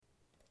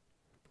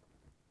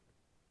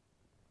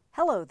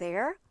Hello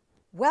there.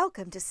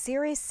 Welcome to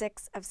Series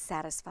 6 of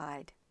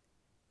Satisfied.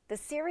 The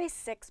Series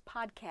 6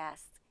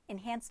 podcasts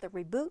enhance the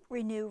Reboot,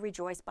 Renew,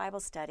 Rejoice Bible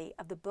study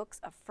of the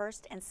books of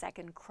 1st and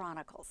 2nd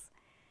Chronicles.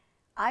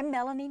 I'm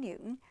Melanie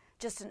Newton,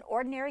 just an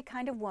ordinary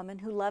kind of woman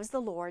who loves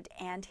the Lord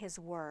and His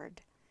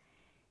Word.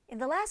 In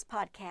the last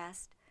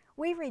podcast,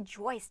 we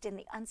rejoiced in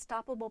the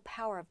unstoppable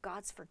power of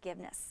God's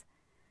forgiveness.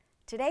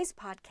 Today's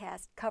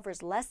podcast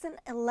covers Lesson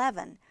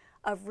 11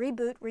 of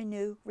Reboot,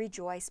 Renew,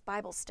 Rejoice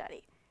Bible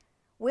study.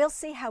 We'll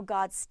see how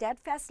God's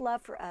steadfast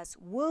love for us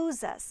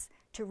woos us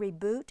to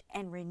reboot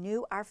and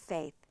renew our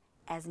faith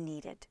as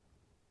needed.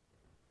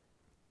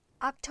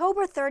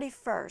 October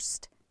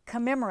 31st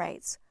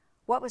commemorates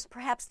what was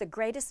perhaps the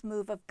greatest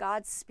move of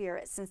God's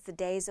Spirit since the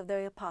days of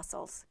the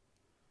apostles.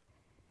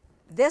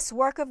 This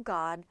work of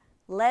God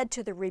led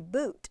to the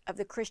reboot of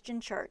the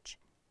Christian church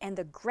and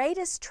the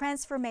greatest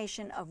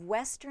transformation of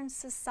Western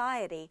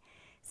society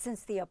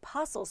since the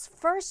apostles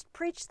first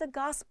preached the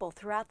gospel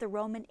throughout the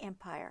Roman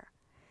Empire.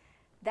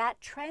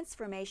 That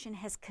transformation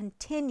has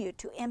continued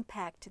to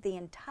impact the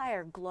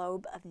entire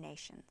globe of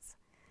nations.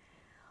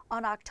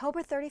 On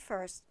October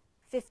 31st,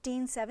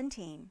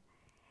 1517,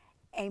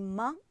 a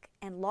monk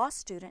and law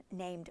student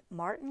named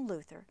Martin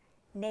Luther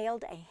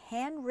nailed a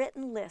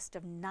handwritten list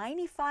of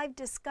 95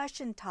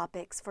 discussion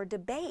topics for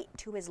debate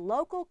to his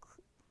local.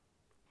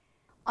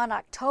 On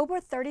October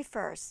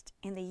 31st,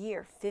 in the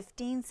year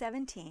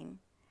 1517,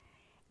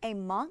 a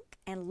monk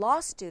and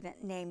law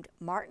student named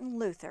Martin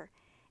Luther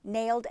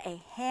nailed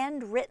a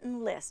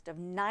handwritten list of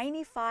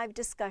 95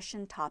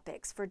 discussion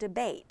topics for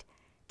debate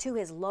to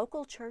his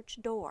local church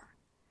door.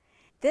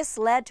 This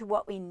led to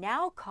what we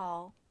now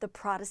call the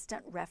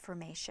Protestant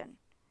Reformation.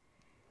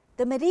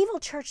 The medieval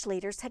church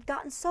leaders had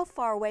gotten so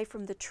far away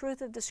from the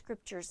truth of the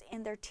Scriptures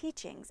in their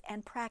teachings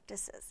and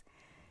practices.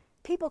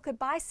 People could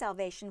buy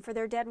salvation for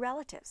their dead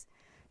relatives.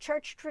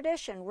 Church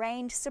tradition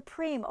reigned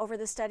supreme over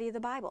the study of the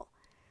Bible.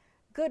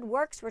 Good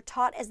works were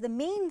taught as the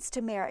means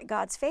to merit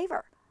God's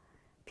favor.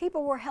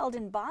 People were held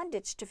in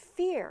bondage to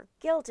fear,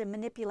 guilt, and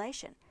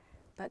manipulation.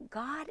 But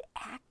God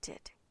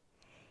acted,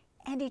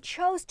 and He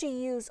chose to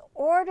use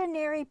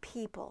ordinary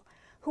people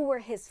who were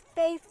His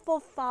faithful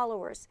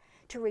followers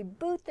to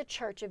reboot the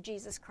Church of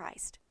Jesus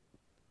Christ.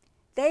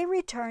 They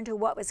returned to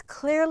what was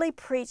clearly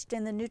preached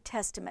in the New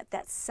Testament,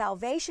 that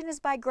salvation is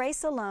by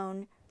grace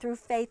alone, through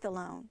faith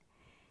alone,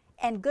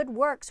 and good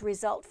works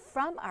result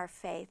from our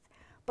faith,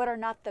 but are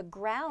not the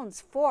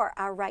grounds for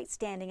our right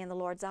standing in the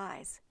Lord's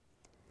eyes.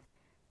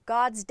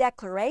 God's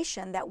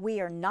declaration that we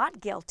are not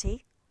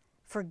guilty,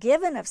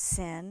 forgiven of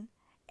sin,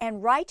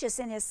 and righteous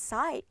in His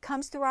sight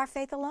comes through our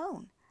faith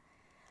alone.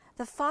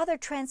 The Father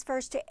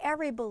transfers to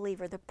every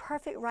believer the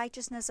perfect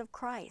righteousness of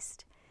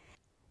Christ.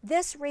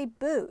 This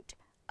reboot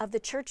of the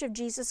Church of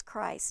Jesus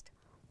Christ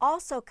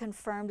also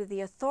confirmed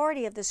the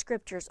authority of the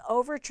Scriptures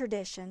over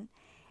tradition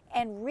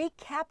and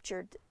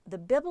recaptured the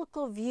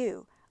biblical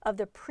view of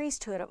the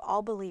priesthood of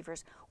all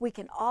believers. We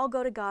can all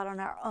go to God on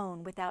our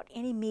own without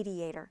any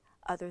mediator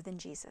other than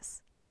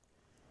Jesus.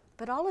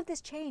 But all of this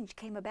change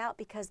came about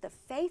because the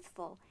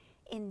faithful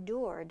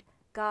endured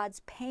God's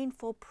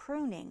painful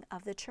pruning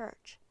of the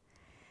church.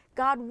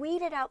 God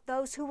weeded out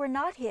those who were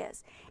not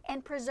His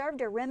and preserved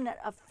a remnant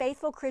of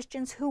faithful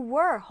Christians who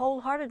were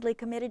wholeheartedly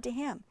committed to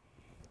Him.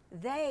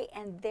 They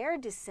and their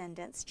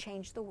descendants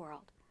changed the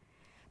world.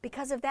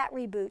 Because of that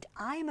reboot,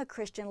 I am a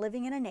Christian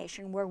living in a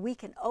nation where we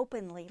can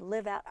openly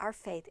live out our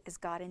faith as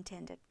God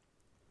intended.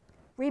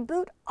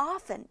 Reboot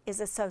often is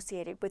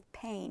associated with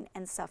pain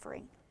and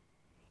suffering.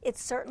 It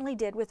certainly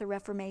did with the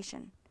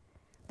Reformation.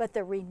 But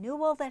the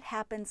renewal that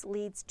happens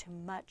leads to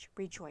much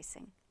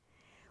rejoicing.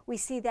 We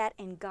see that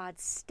in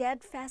God's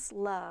steadfast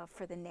love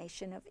for the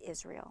nation of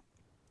Israel.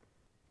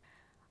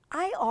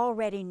 I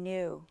already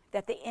knew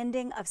that the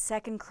ending of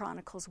 2nd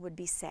Chronicles would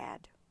be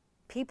sad.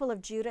 People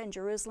of Judah and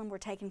Jerusalem were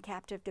taken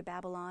captive to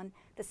Babylon.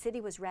 The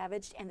city was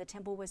ravaged and the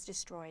temple was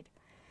destroyed.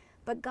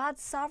 But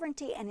God's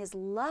sovereignty and His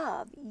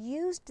love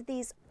used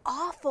these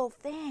awful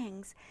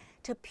things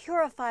to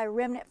purify a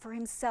remnant for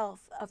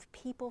Himself of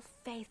people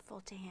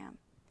faithful to Him.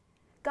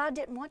 God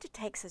didn't want to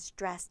take such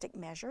drastic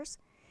measures.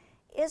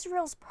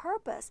 Israel's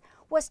purpose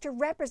was to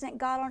represent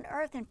God on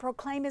earth and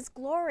proclaim His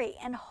glory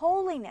and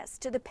holiness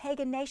to the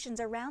pagan nations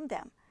around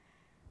them.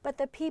 But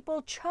the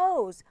people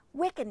chose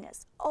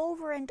wickedness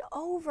over and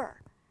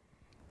over.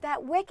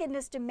 That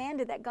wickedness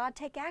demanded that God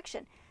take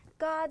action.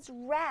 God's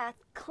wrath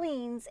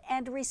cleans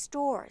and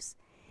restores.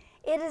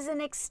 It is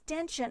an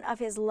extension of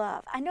His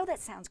love. I know that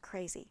sounds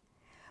crazy,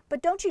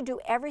 but don't you do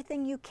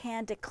everything you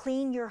can to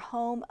clean your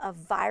home of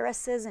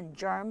viruses and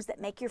germs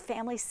that make your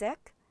family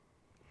sick?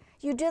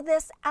 You do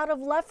this out of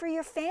love for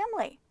your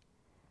family.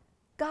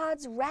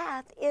 God's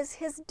wrath is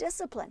His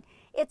discipline.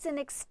 It's an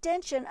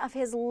extension of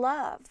His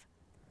love.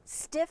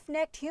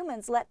 Stiff-necked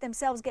humans let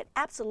themselves get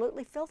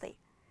absolutely filthy.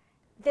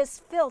 This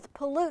filth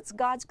pollutes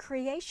God's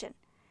creation.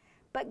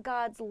 But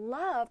God's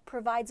love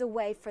provides a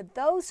way for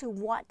those who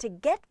want to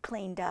get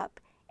cleaned up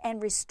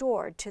and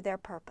restored to their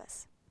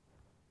purpose.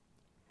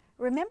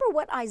 Remember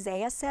what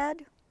Isaiah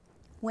said?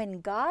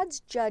 When God's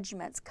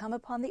judgments come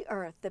upon the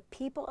earth, the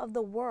people of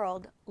the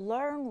world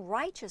learn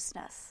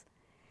righteousness.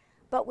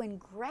 But when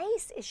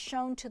grace is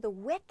shown to the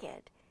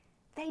wicked,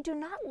 they do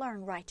not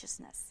learn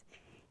righteousness.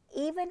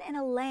 Even in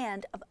a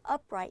land of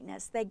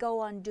uprightness, they go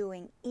on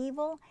doing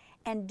evil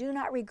and do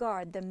not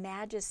regard the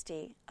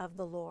majesty of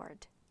the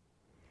Lord.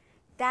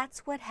 That's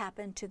what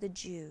happened to the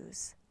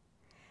Jews.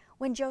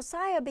 When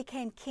Josiah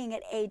became king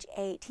at age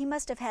 8, he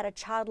must have had a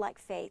childlike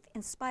faith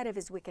in spite of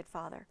his wicked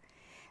father.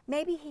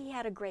 Maybe he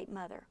had a great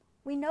mother.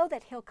 We know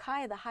that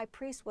Hilkiah the high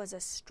priest was a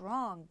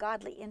strong,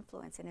 godly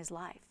influence in his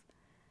life.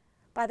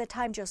 By the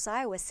time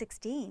Josiah was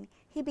 16,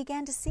 he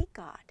began to seek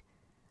God.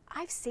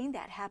 I've seen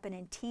that happen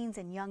in teens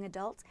and young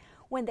adults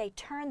when they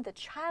turned the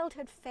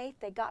childhood faith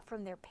they got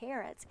from their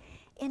parents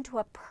into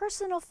a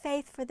personal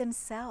faith for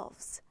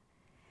themselves.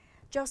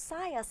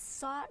 Josiah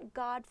sought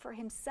God for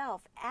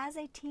himself as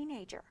a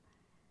teenager.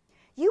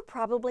 You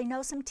probably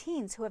know some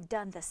teens who have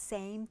done the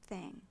same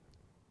thing.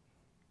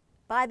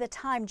 By the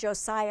time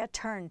Josiah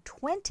turned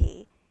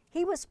 20,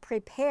 he was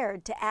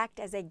prepared to act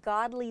as a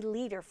godly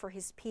leader for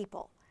his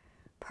people,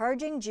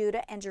 purging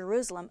Judah and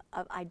Jerusalem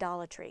of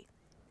idolatry.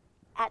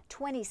 At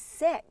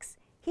 26,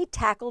 he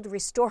tackled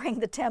restoring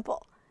the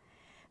temple.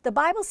 The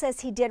Bible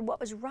says he did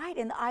what was right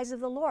in the eyes of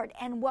the Lord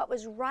and what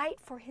was right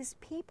for his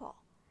people.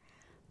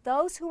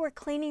 Those who were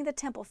cleaning the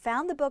temple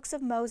found the books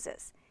of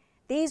Moses.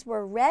 These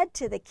were read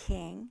to the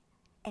king,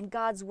 and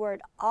God's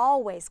word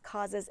always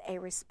causes a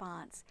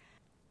response.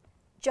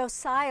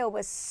 Josiah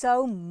was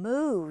so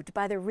moved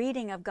by the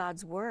reading of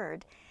God's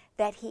word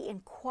that he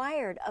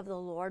inquired of the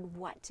Lord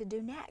what to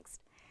do next.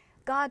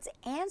 God's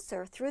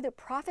answer through the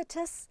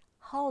prophetess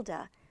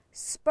Huldah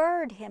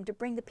spurred him to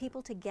bring the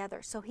people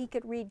together so he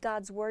could read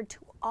God's word to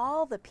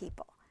all the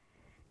people.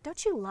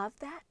 Don't you love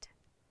that?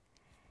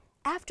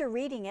 After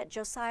reading it,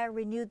 Josiah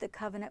renewed the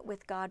covenant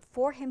with God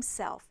for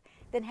himself,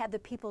 then had the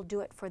people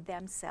do it for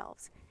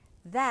themselves.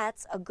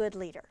 That's a good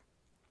leader.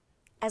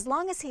 As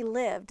long as he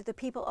lived, the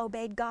people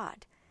obeyed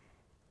God.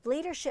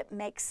 Leadership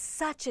makes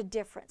such a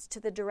difference to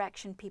the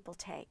direction people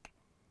take.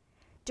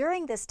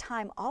 During this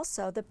time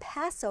also, the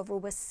Passover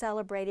was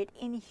celebrated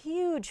in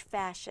huge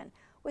fashion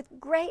with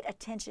great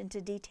attention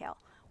to detail.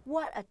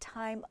 What a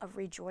time of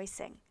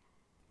rejoicing.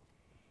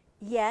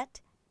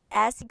 Yet,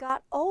 as he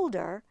got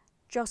older,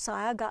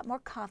 Josiah got more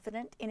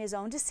confident in his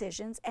own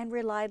decisions and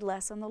relied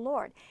less on the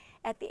Lord.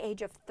 At the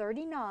age of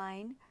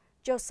 39,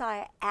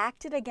 Josiah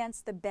acted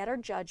against the better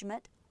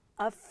judgment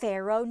of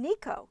Pharaoh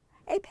Necho,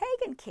 a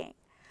pagan king,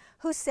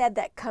 who said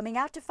that coming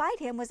out to fight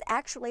him was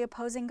actually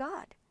opposing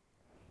God.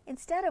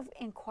 Instead of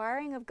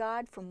inquiring of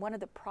God from one of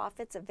the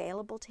prophets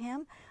available to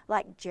him,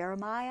 like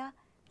Jeremiah,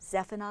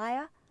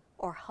 Zephaniah,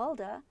 or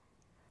Huldah,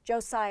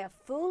 Josiah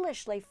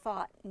foolishly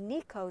fought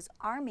Necho's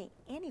army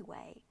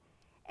anyway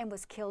and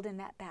was killed in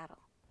that battle.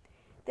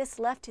 This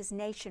left his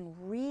nation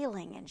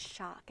reeling in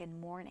shock and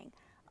mourning,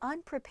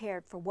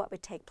 unprepared for what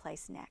would take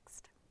place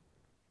next.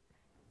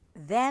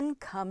 Then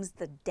comes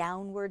the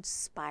downward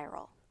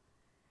spiral.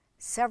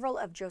 Several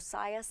of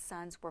Josiah's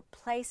sons were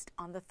placed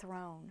on the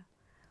throne,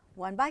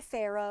 one by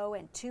Pharaoh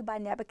and two by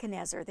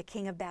Nebuchadnezzar, the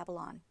king of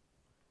Babylon.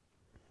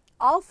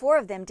 All four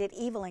of them did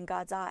evil in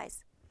God's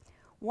eyes.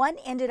 One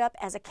ended up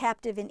as a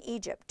captive in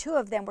Egypt. Two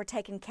of them were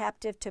taken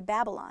captive to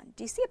Babylon.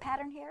 Do you see a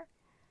pattern here?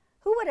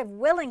 Who would have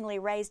willingly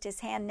raised his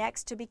hand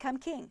next to become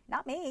king?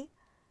 Not me.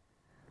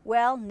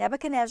 Well,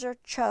 Nebuchadnezzar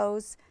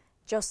chose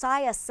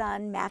Josiah's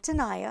son,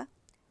 Mattaniah,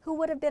 who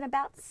would have been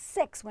about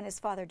 6 when his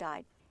father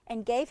died,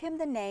 and gave him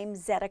the name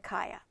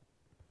Zedekiah.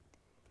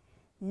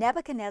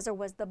 Nebuchadnezzar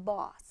was the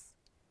boss.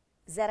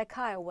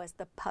 Zedekiah was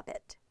the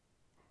puppet.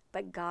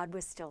 But God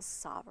was still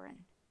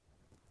sovereign.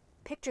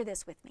 Picture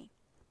this with me.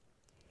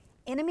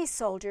 Enemy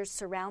soldiers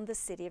surround the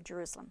city of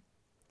Jerusalem.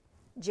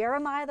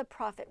 Jeremiah the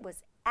prophet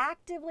was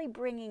actively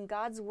bringing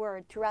God's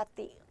word throughout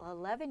the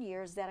 11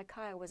 years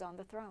Zedekiah was on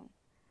the throne.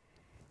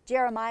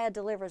 Jeremiah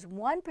delivers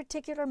one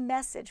particular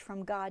message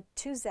from God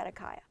to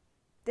Zedekiah.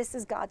 This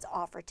is God's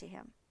offer to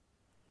him.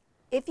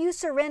 If you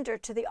surrender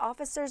to the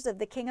officers of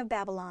the king of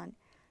Babylon,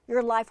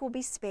 your life will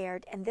be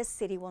spared and this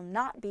city will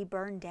not be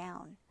burned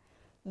down.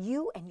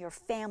 You and your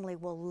family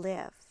will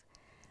live.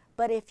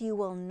 But if you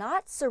will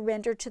not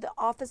surrender to the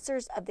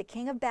officers of the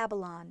king of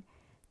Babylon,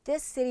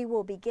 this city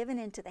will be given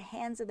into the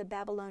hands of the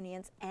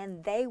Babylonians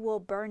and they will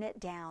burn it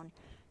down.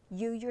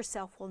 You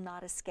yourself will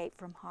not escape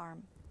from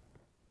harm.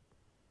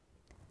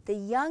 The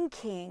young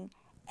king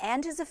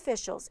and his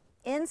officials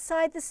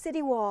inside the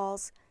city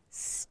walls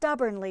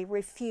stubbornly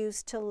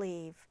refused to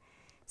leave,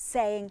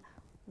 saying,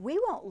 "We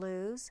won't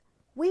lose.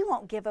 We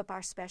won't give up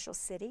our special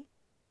city."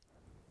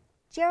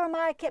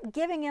 Jeremiah kept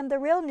giving him the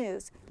real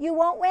news. You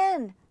won't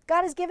win.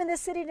 God has given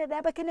this city to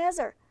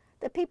Nebuchadnezzar.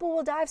 The people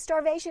will die of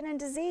starvation and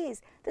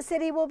disease. The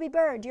city will be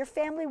burned. Your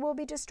family will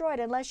be destroyed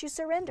unless you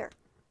surrender.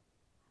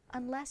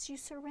 Unless you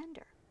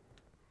surrender.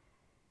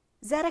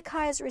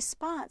 Zedekiah's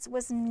response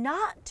was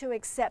not to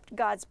accept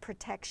God's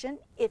protection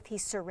if he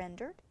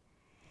surrendered.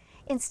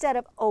 Instead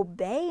of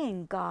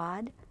obeying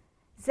God,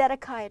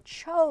 Zedekiah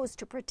chose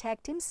to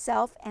protect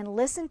himself and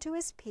listen to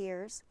his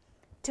peers,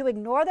 to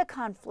ignore the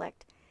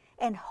conflict,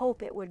 and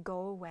hope it would go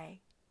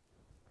away.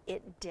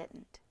 It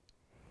didn't.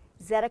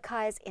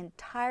 Zedekiah's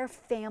entire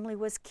family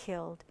was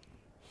killed.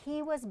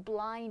 He was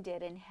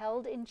blinded and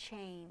held in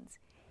chains.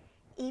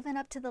 Even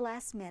up to the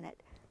last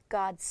minute,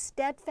 God's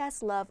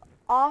steadfast love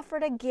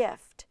offered a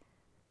gift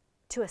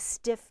to a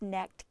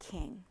stiff-necked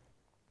king.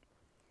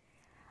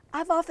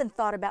 I've often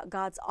thought about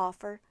God's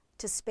offer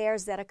to spare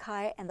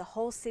Zedekiah and the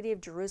whole city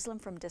of Jerusalem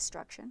from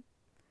destruction.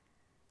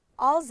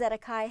 All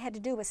Zedekiah had to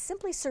do was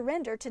simply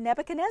surrender to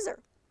Nebuchadnezzar,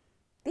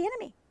 the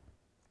enemy.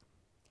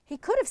 He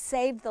could have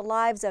saved the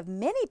lives of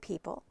many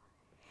people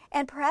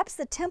and perhaps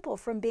the temple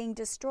from being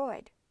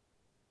destroyed.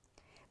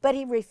 But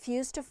he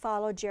refused to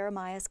follow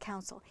Jeremiah's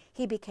counsel.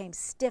 He became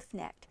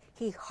stiff-necked.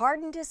 He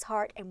hardened his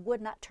heart and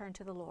would not turn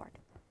to the Lord.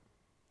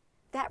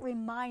 That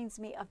reminds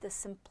me of the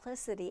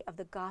simplicity of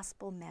the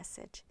gospel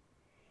message.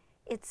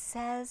 It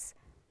says,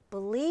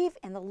 believe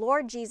in the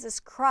Lord Jesus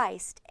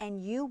Christ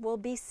and you will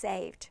be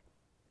saved.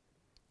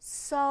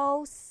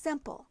 So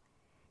simple,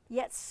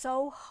 yet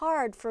so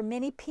hard for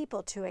many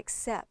people to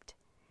accept.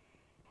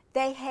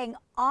 They hang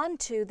on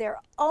to their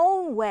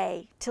own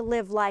way to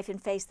live life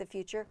and face the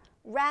future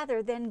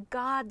rather than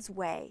God's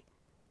way,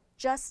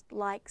 just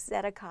like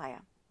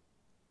Zedekiah.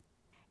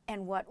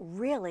 And what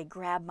really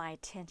grabbed my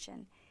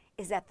attention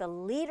is that the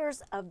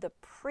leaders of the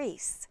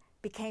priests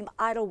became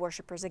idol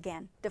worshipers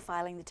again,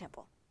 defiling the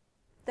temple.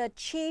 The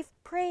chief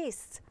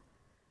priests.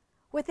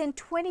 Within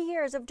 20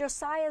 years of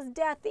Josiah's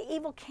death, the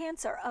evil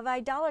cancer of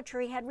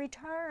idolatry had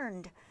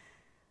returned.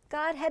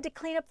 God had to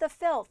clean up the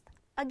filth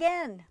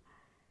again.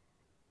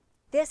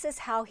 This is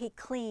how he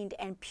cleaned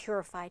and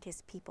purified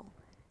his people.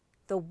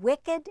 The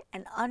wicked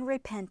and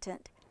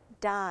unrepentant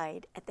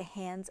died at the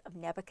hands of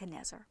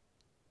Nebuchadnezzar.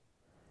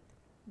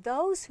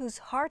 Those whose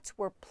hearts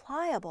were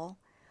pliable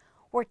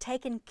were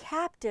taken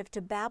captive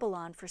to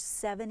Babylon for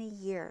 70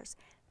 years.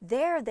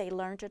 There they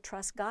learned to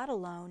trust God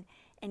alone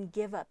and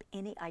give up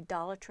any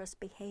idolatrous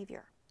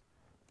behavior.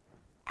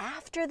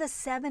 After the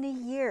 70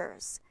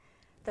 years,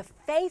 the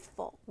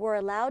faithful were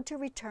allowed to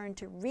return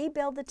to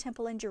rebuild the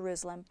temple in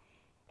Jerusalem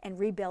and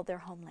rebuild their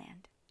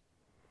homeland.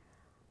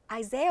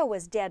 Isaiah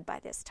was dead by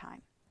this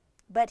time,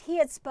 but he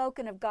had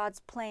spoken of God's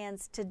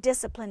plans to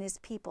discipline his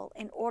people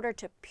in order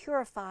to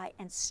purify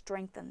and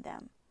strengthen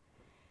them.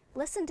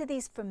 Listen to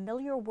these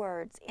familiar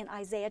words in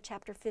Isaiah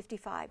chapter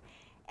 55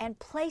 and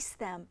place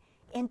them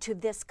into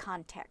this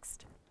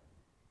context.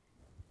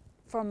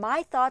 For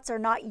my thoughts are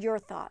not your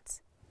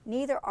thoughts,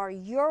 neither are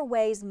your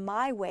ways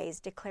my ways,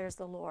 declares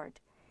the Lord.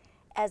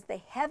 As the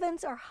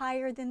heavens are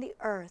higher than the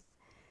earth,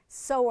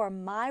 so are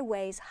my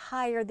ways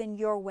higher than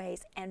your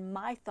ways, and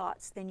my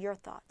thoughts than your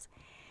thoughts.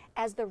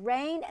 As the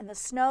rain and the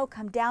snow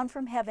come down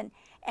from heaven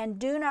and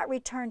do not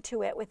return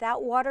to it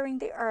without watering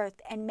the earth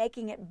and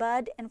making it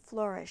bud and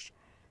flourish,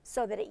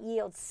 so that it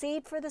yields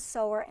seed for the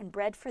sower and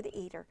bread for the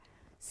eater,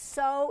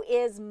 so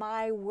is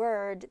my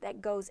word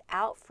that goes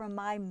out from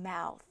my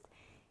mouth.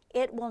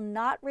 It will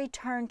not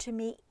return to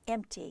me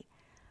empty,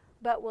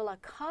 but will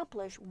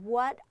accomplish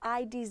what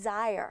I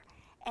desire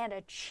and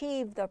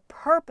achieve the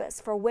purpose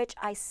for which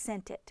I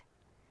sent it.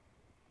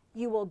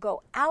 You will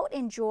go out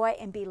in joy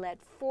and be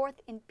led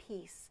forth in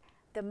peace.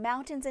 The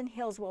mountains and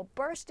hills will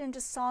burst into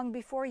song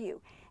before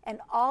you, and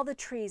all the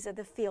trees of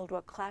the field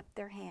will clap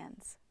their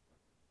hands.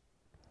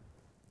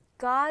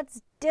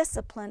 God's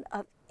discipline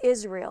of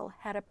Israel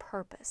had a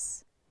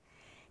purpose.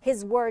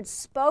 His words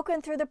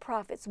spoken through the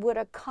prophets would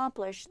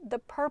accomplish the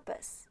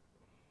purpose,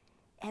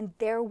 and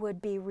there would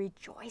be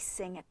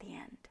rejoicing at the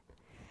end.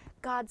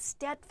 God's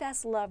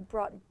steadfast love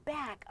brought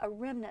back a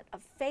remnant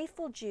of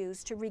faithful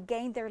Jews to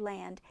regain their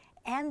land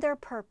and their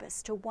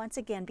purpose to once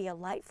again be a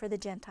light for the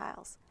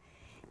Gentiles.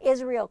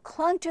 Israel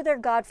clung to their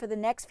God for the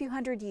next few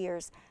hundred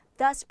years,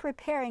 thus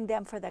preparing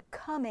them for the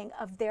coming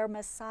of their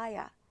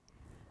Messiah.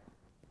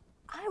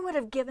 I would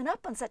have given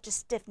up on such a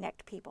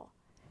stiff-necked people.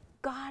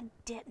 God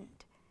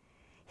didn't.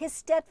 His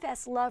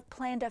steadfast love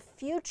planned a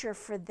future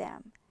for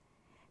them.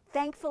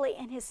 Thankfully,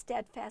 in his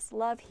steadfast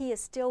love, he is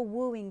still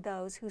wooing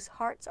those whose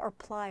hearts are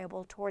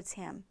pliable towards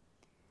him.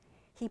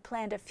 He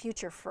planned a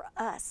future for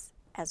us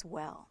as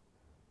well.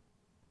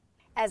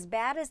 As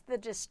bad as the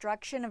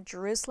destruction of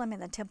Jerusalem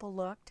and the temple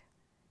looked,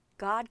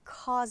 God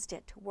caused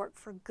it to work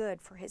for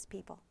good for his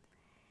people,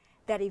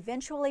 that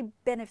eventually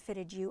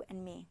benefited you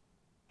and me.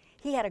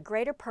 He had a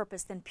greater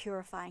purpose than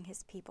purifying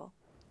his people.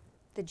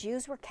 The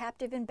Jews were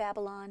captive in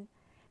Babylon,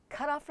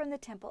 cut off from the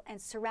temple,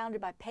 and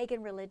surrounded by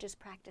pagan religious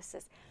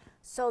practices.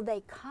 So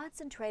they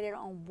concentrated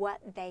on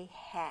what they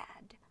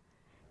had,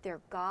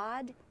 their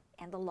God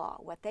and the law,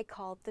 what they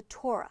called the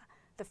Torah,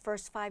 the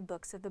first 5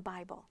 books of the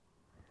Bible.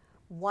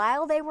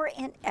 While they were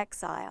in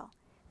exile,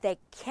 they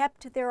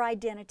kept their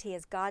identity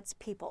as God's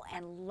people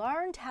and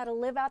learned how to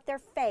live out their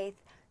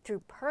faith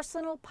through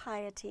personal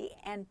piety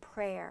and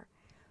prayer,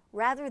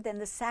 rather than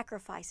the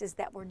sacrifices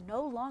that were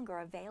no longer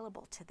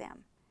available to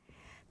them.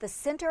 The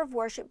center of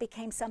worship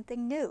became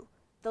something new,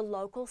 the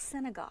local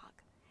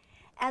synagogue.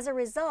 As a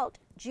result,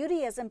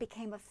 Judaism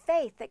became a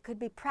faith that could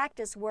be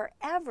practiced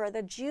wherever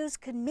the Jews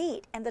could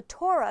meet and the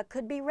Torah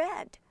could be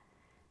read.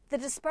 The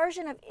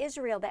dispersion of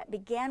Israel that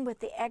began with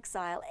the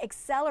exile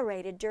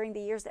accelerated during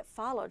the years that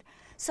followed,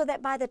 so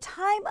that by the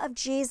time of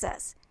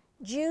Jesus,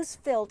 Jews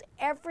filled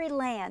every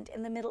land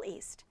in the Middle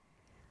East.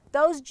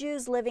 Those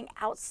Jews living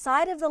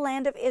outside of the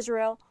land of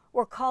Israel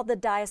were called the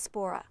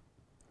diaspora.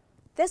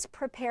 This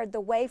prepared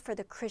the way for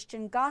the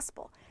Christian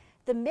gospel.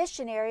 The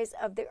missionaries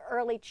of the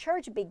early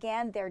church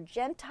began their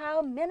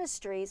Gentile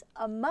ministries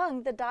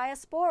among the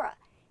diaspora,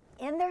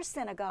 in their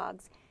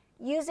synagogues,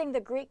 using the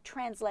Greek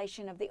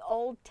translation of the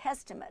Old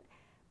Testament,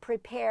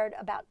 prepared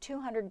about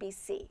 200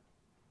 BC.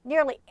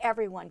 Nearly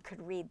everyone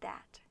could read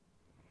that.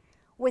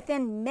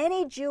 Within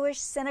many Jewish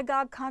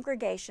synagogue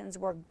congregations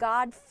were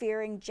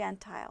God-fearing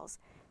Gentiles,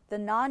 the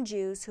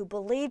non-Jews who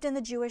believed in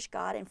the Jewish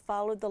God and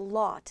followed the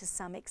law to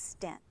some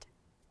extent.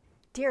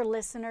 Dear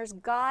listeners,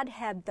 God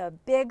had the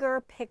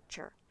bigger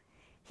picture.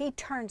 He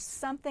turned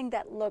something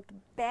that looked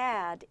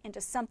bad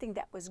into something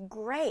that was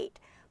great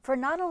for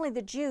not only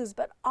the Jews,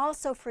 but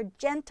also for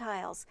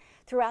Gentiles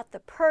throughout the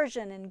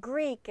Persian and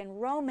Greek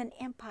and Roman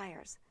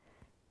empires.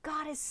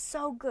 God is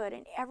so good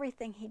in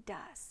everything He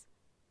does.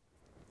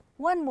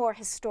 One more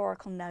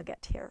historical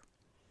nugget here.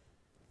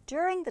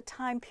 During the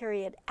time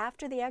period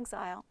after the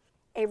exile,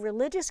 a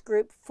religious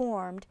group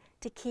formed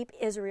to keep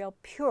Israel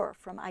pure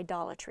from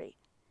idolatry.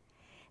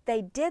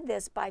 They did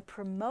this by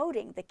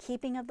promoting the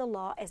keeping of the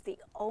law as the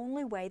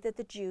only way that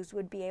the Jews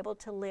would be able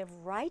to live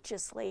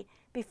righteously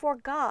before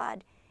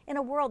God in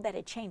a world that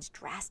had changed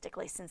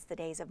drastically since the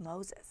days of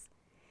Moses.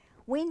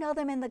 We know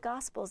them in the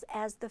Gospels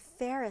as the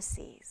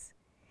Pharisees.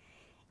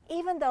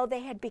 Even though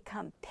they had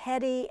become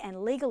petty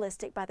and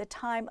legalistic by the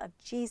time of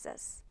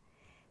Jesus,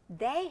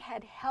 they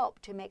had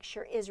helped to make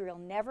sure Israel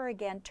never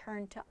again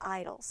turned to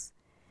idols,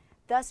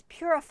 thus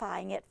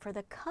purifying it for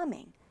the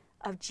coming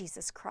of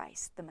Jesus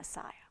Christ, the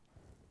Messiah.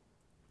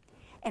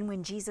 And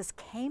when Jesus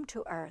came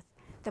to earth,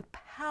 the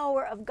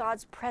power of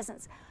God's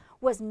presence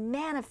was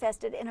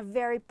manifested in a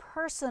very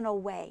personal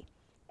way.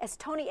 As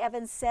Tony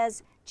Evans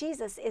says,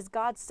 Jesus is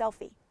God's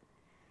selfie.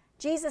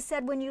 Jesus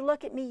said, when you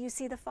look at me, you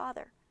see the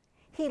Father.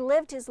 He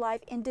lived His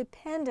life in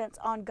dependence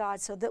on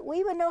God so that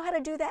we would know how to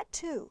do that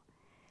too.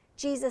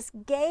 Jesus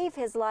gave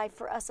His life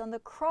for us on the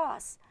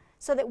cross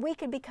so that we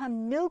could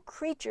become new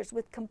creatures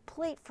with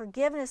complete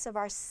forgiveness of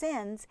our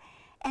sins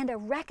and a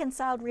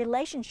reconciled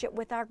relationship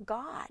with our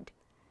God.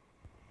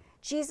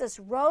 Jesus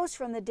rose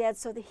from the dead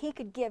so that He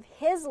could give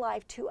His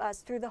life to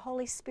us through the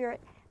Holy Spirit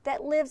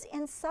that lives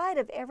inside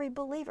of every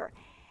believer.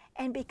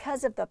 And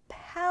because of the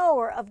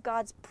power of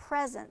God's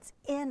presence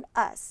in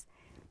us,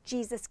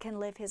 Jesus can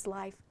live His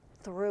life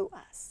through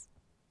us.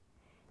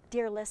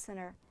 Dear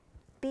listener,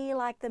 be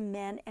like the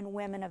men and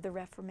women of the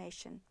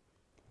Reformation.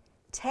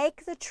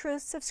 Take the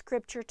truths of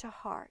Scripture to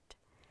heart.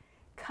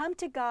 Come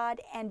to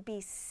God and be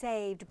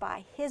saved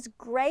by His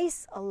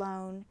grace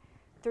alone,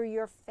 through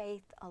your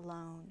faith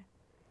alone.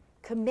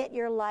 Commit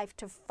your life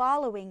to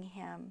following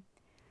Him,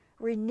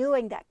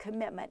 renewing that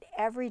commitment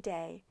every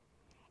day,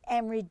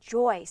 and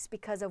rejoice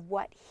because of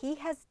what He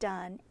has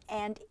done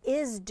and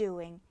is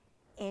doing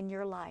in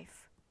your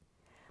life.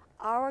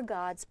 Our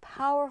God's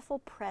powerful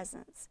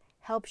presence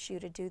helps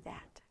you to do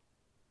that.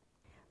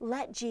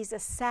 Let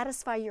Jesus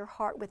satisfy your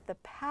heart with the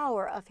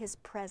power of His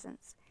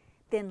presence,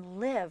 then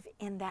live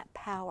in that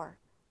power.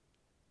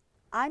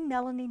 I'm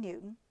Melanie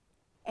Newton,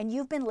 and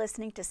you've been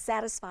listening to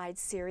Satisfied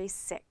Series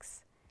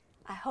 6.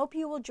 I hope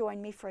you will join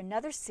me for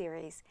another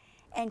series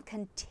and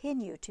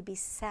continue to be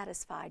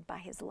satisfied by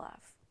His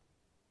love.